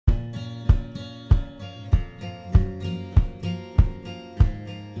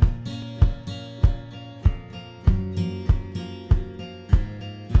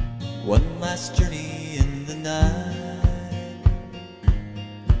last journey in the night,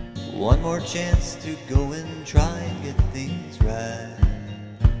 one more chance to go and try and get things right.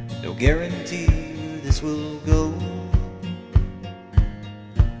 No guarantee where this will go.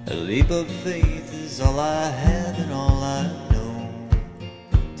 A leap of faith is all I have and all I know.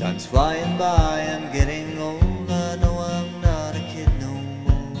 Time's flying by, I'm getting old. I know I'm not a kid no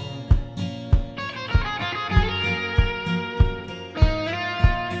more.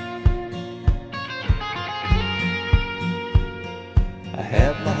 I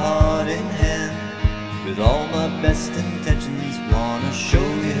have my heart in hand with all my best intentions. Wanna show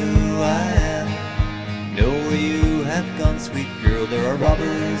you who I am. Know where you have gone, sweet girl. There are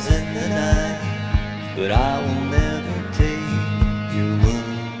robbers in the night, but I will never take your word.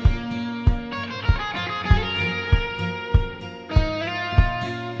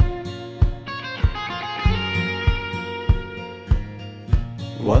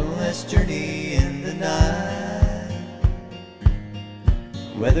 One last journey in the night,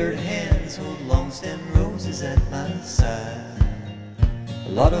 weathered hands hold long-stem roses at my side. A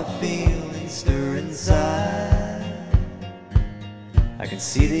lot of feelings stir inside. I can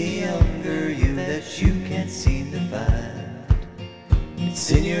see the younger you that you can't seem to find.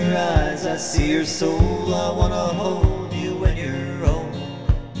 It's in your eyes, I see your soul. I wanna hold you when you're old.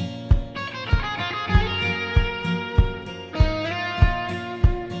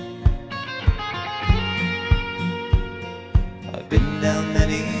 I've been down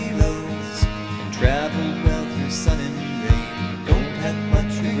many roads and traveled well through sun and rain. Don't have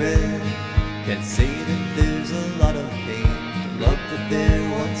much regret, can't say that there's a lot of pain. The love that there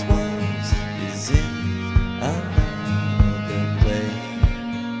once was is in another place.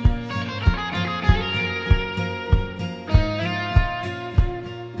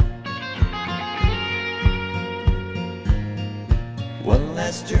 One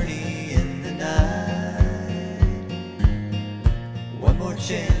last journey in the night, one more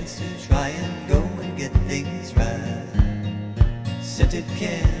chance to try and go and get things right. Scented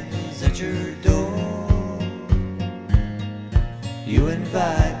candles at your door, you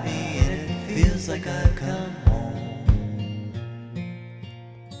invite me and it feels like I've come home.